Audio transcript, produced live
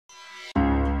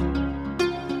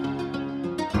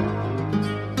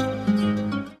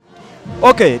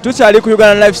Okay, tukyali ku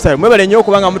Uganda Lifestyle. Mwebale nnyo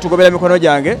okubanga mutugobera mikono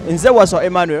gyange. Nze Waswa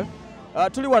Emmanuel.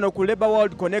 Tuli wano ku Labour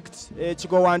World Connect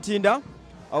Kigowa Ntinda.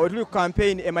 Tuli ku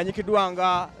campaign emanyikiddwa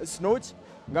nga Snooch.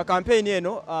 Nga campaign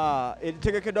eno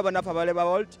eritegekeddwa bannaffe aba Labour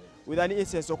World with an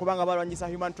instance okubanga balwanyisa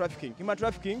human trafficking. Human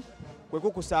trafficking kwe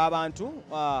kukusa abantu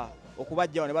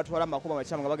okubajja ne batwala amakubo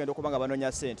amakyama nga bagenda okubanga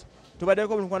banoonya ssente.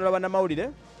 Tubaddeko omukwano lw'abannamawulire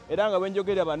era nga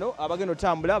bwenjogerera bano abagenda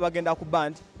otambula bagenda ku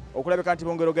band okulabika nti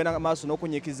bongera ogenda maaso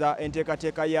n'okunyikiza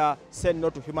enteekateeka ya Say No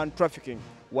to Human Trafficking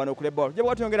wano ku Labour. Tujja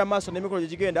kuba tuyongera maaso n'emikolo gye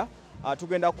gigenda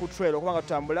tugenda ku trail okubanga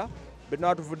tutambula be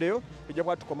tunaba tuvuddeyo tujja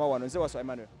kuba tukoma wano. Nze Waswa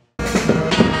Emmanuel.